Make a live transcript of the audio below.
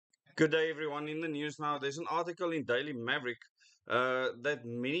Good day, everyone. In the news now, there's an article in Daily Maverick that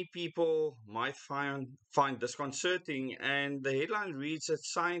many people might find disconcerting, and the headline reads that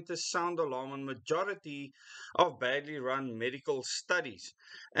scientists sound alarm on majority of badly run medical studies.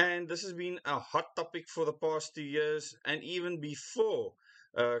 And this has been a hot topic for the past 2 years, and even before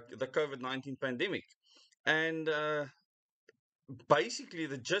the COVID-19 pandemic. And basically,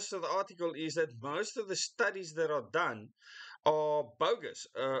 the gist of the article is that most of the studies that are done are bogus,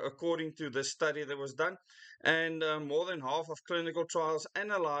 according to the study that was done. And more than half of clinical trials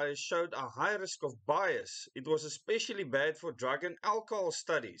analyzed showed a high risk of bias. It was especially bad for drug and alcohol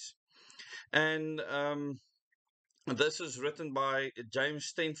studies. And this is written by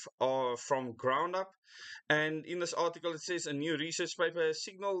James Stenf from Ground Up. And in this article, it says a new research paper has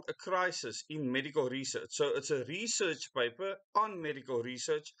signaled a crisis in medical research. So it's a research paper on medical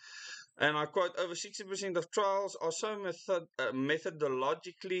research. And I quote, over 60% of trials are so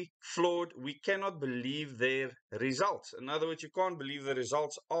methodologically flawed, we cannot believe their results. In other words, you can't believe the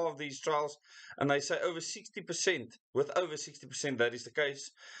results of these trials. And they say over 60%, with over 60%, that is the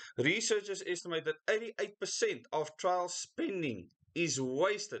case. Researchers estimate that 88% of trial spending is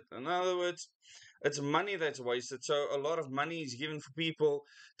wasted. In other words, it's money that's wasted. So a lot of money is given for people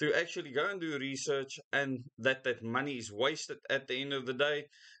to actually go and do research, and that money is wasted at the end of the day.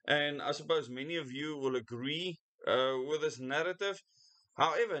 And I suppose many of you will agree with this narrative.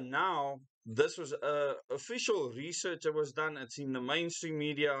 However, now this was official research that was done. It's in the mainstream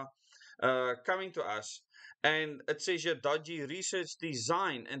media coming to us. And it says your dodgy research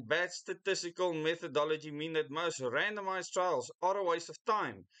design and bad statistical methodology mean that most randomized trials are a waste of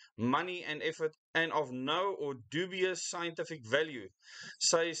time, money, and effort, and of no or dubious scientific value,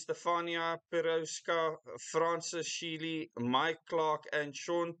 say Stefania Peroska, Francis Sheely, Mike Clark, and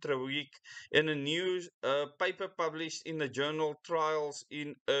Sean Trewick in a new paper published in the journal Trials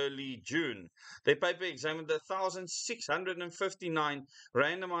in early June. The paper examined 1,659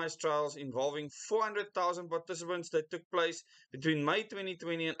 randomized trials involving 400,000 participants that took place between May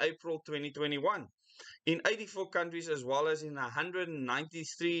 2020 and April 2021 in 84 countries, as well as in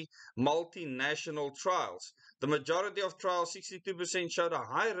 193 multinational trials. The majority of trials, 62%, showed a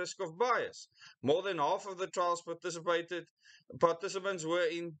high risk of bias. More than half of the trials participants were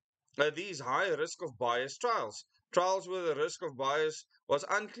in these high risk of bias trials. Trials where the risk of bias was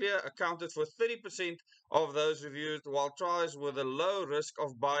unclear accounted for 30% of those reviewed, while trials with a low risk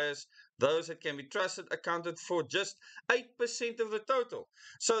of bias, those that can be trusted, accounted for just 8% of the total.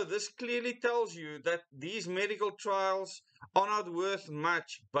 So this clearly tells you that these medical trials are not worth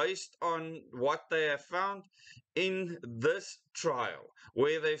much based on what they have found in this trial,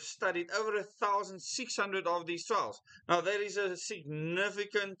 where they've studied over 1,600 of these trials. Now, that is a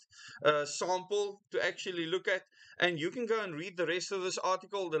significant sample to actually look at, and you can go and read the rest of this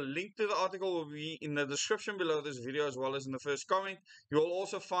article. The link to the article will be in the description below this video, as well as in the first comment. You will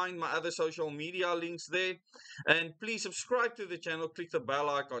also find my other social media links there. And please subscribe to the channel, click the bell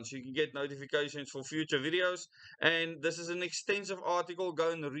icon so you can get notifications for future videos. And this is an extensive article.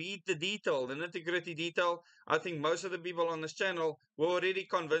 Go and read the detail, the nitty-gritty detail. I think most of the people on this channel were already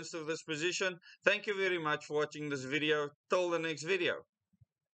convinced of this position. Thank you very much for watching this video. Till the next video.